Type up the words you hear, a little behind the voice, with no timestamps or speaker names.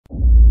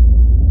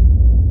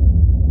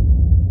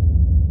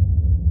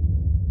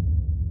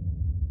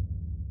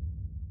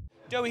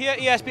Joe, we're here at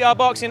ESBR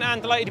Boxing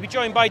and delighted to be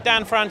joined by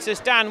Dan Francis.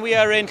 Dan, we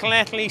are in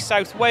Llanelli,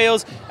 South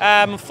Wales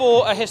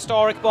for a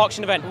historic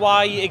boxing event.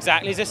 Why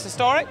exactly is this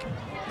historic?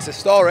 It's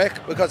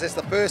historic because it's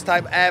the first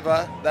time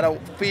ever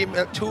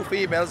that two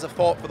females have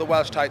fought for the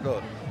Welsh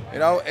title. You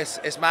know,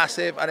 it's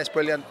massive and it's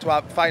brilliant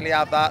to finally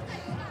have that.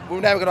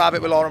 We're never going to have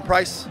it with Lauren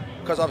Price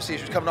because obviously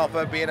she was coming off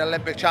of being an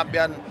Olympic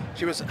champion.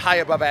 She was high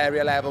above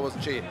area level,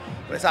 wasn't she?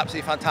 But it's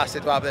absolutely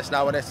fantastic to have this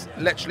now, and it's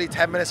literally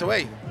 10 minutes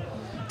away.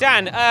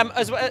 Dan,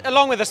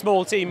 along with a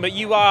small team, but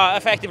you are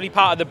effectively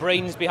part of the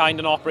brains behind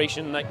an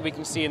operation like we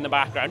can see in the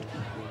background.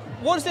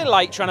 What's it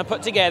like trying to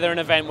put together an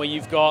event where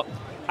you've got,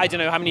 I don't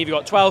know how many you've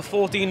got, 12,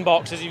 14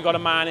 boxers you've got to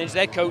manage,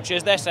 their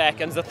coaches, their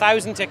seconds,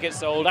 1,000 tickets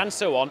sold and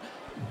so on.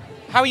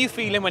 How are you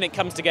feeling when it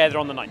comes together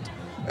on the night?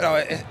 You know,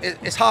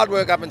 it's hard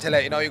work up until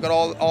it. You know, you've got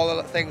all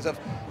the things of,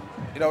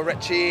 you know,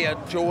 Richie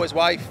and Joe, his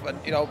wife, and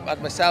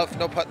and myself,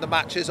 putting the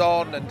matches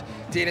on and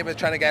dealing with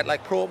trying to get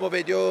like promo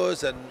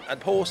videos and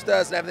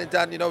posters and everything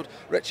done. You know,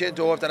 Richie and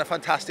Joe have done a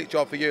fantastic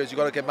job for years. You've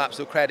got to give them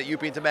absolute credit. You've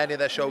been to many of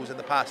their shows in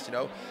the past. You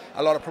know,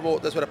 a lot of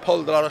promoters would have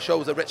pulled a lot of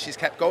shows that Richie's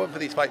kept going for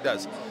these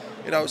fighters.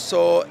 You know,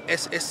 so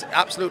it's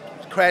absolute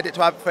credit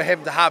for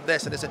him to have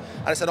this, and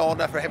it's an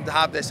honour for him to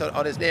have this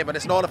on his name, and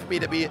it's an honour for me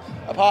to be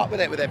a part with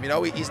him. You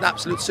know, he's an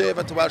absolute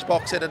servant to Welsh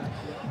boxing, and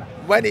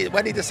when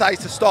he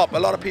decides to stop, a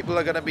lot of people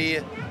are going to be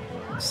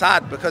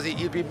sad because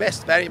he'll be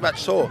missed very much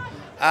so.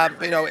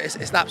 But, you know, it's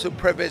an absolute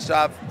privilege to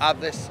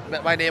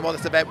have my name on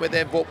this event with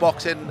him. Vote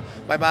Boxing,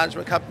 my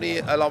management company,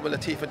 along with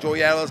Latif and Joe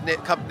Yarrell's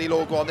company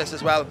logo on this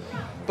as well.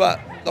 But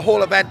the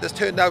whole event has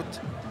turned out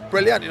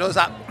brilliant. You know, there's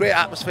that great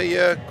atmosphere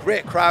here,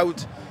 great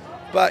crowd.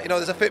 But you know,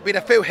 there's been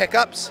a few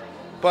hiccups.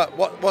 But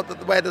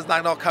where does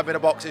that not come in a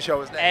boxing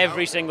show, isn't it?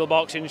 Every single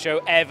boxing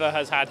show ever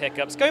has had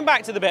hiccups. Going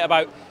back to the bit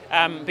about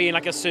being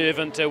like a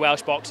servant to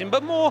Welsh boxing,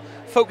 but more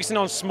focusing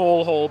on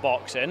small hall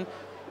boxing,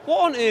 what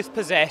on earth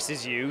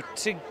possesses you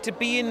to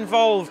be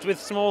involved with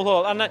small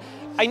hall? And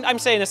I'm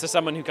saying this as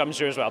someone who comes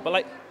here as well, but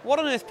like, what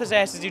on earth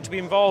possesses you to be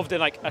involved in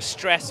like a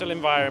stressful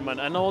environment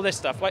and all this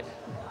stuff? Like,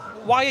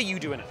 why are you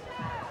doing it?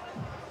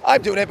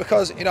 I'm doing it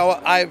because, you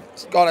know, I've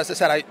gone, as I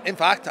said, in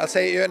fact, I'll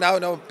say it here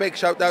now, big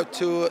shout out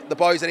to the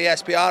boys at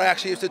ESBR. I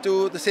actually used to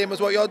do the same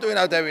as what you're doing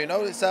out there, you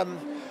know, it's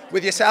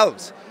with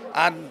yourselves.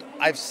 And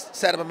I've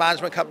set up a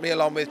management company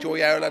along with Joe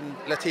Yarrell and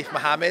Latif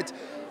Mohammed,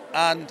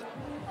 and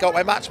got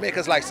my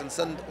matchmaker's license.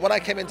 And when I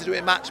came into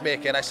doing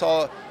matchmaking, I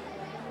saw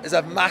there's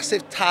a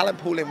massive talent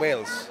pool in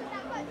Wales,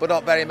 but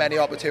not very many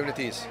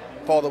opportunities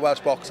for the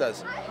Welsh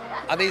boxers.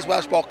 And these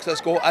Welsh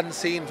boxers go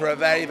unseen for a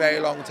very, very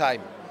long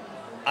time.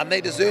 And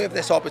they deserve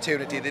this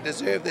opportunity. They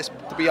deserve this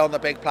to be on the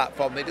big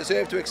platform. They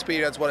deserve to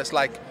experience what it's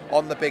like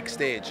on the big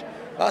stage.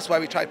 That's why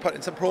we tried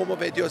putting some promo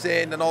videos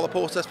in and all the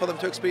posters for them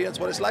to experience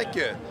what it's like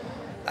here.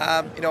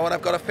 You know, and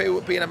I've got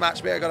being a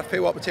matchmaker, I've got a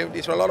few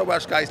opportunities for a lot of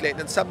Welsh guys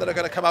lately, and some that are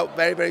going to come out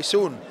very, very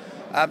soon.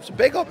 Some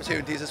big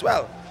opportunities as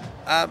well.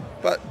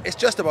 But it's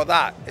just about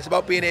that. It's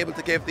about being able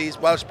to give these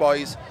Welsh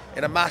boys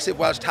in a massive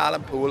Welsh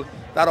talent pool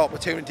that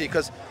opportunity,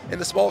 because in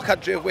the small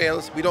country of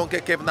Wales, we don't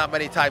get given that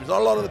many times.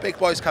 Not a lot of the big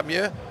boys come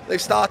here. They've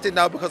started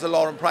now because of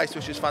Lauren Price,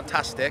 which is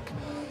fantastic.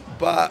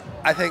 But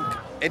I think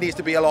it needs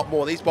to be a lot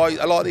more. These boys,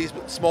 a lot of these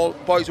small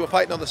boys who are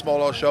fighting on the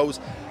smaller shows,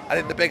 I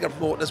think the bigger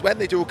promoters, when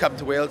they do come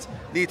to Wales,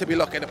 need to be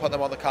looking to put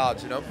them on the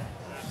cards, you know.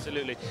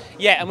 Absolutely.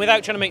 Yeah, and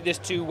without trying to make this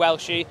too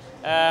Welshy,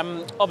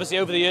 obviously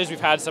over the years we've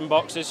had some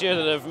boxers here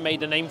that have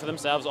made a name for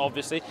themselves,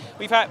 obviously.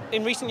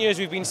 In recent years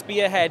we've been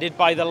spearheaded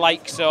by the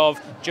likes of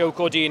Joe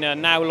Cordina,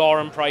 now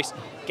Lauren Price.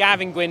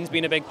 Gavin Gwyn's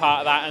been a big part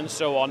of that and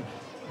so on.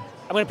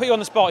 I'm going to put you on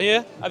the spot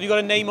here. Have you got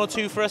a name or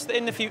two for us that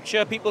in the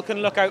future people can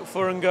look out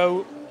for and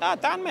go,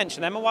 Dan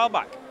mentioned them a while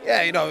back?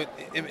 Yeah, you know,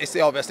 it's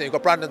the obvious thing. You've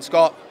got Brandon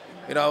Scott,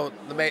 you know,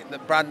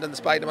 Brandon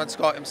Spider-Man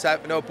Scott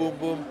himself, you know, boom,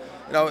 boom.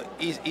 You know,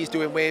 he's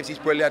doing waves, he's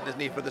brilliant, isn't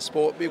he, for the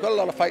sport. But you've got a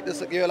lot of fighters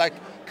like you, like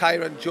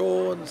Kyron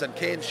Jones and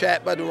Kane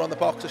Shepherd, who were on the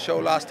Boxer show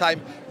last time.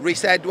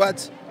 Rhys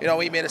Edwards, you know,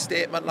 he made a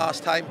statement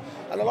last time.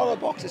 And a lot of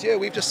the boxers here,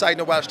 we've just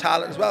signed a Welsh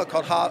talent as well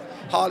called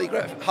Harley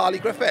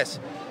Griffiths.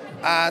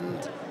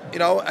 And, you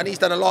know, and he's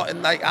done a lot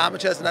in like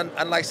amateurs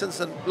and licensed,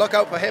 and look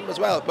out for him as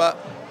well. But,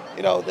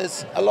 you know,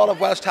 there's a lot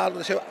of Welsh talent on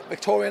the show.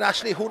 Victoria and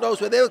Ashley, who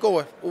knows where they'll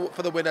go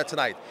for the winner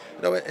tonight.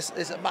 You know, it's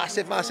a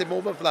massive, massive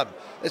moment for them.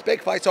 There's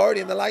big fights already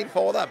in the line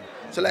for them.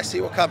 So let's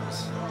see what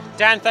comes.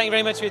 Dan, thank you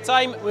very much for your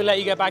time. We'll let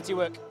you get back to your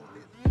work.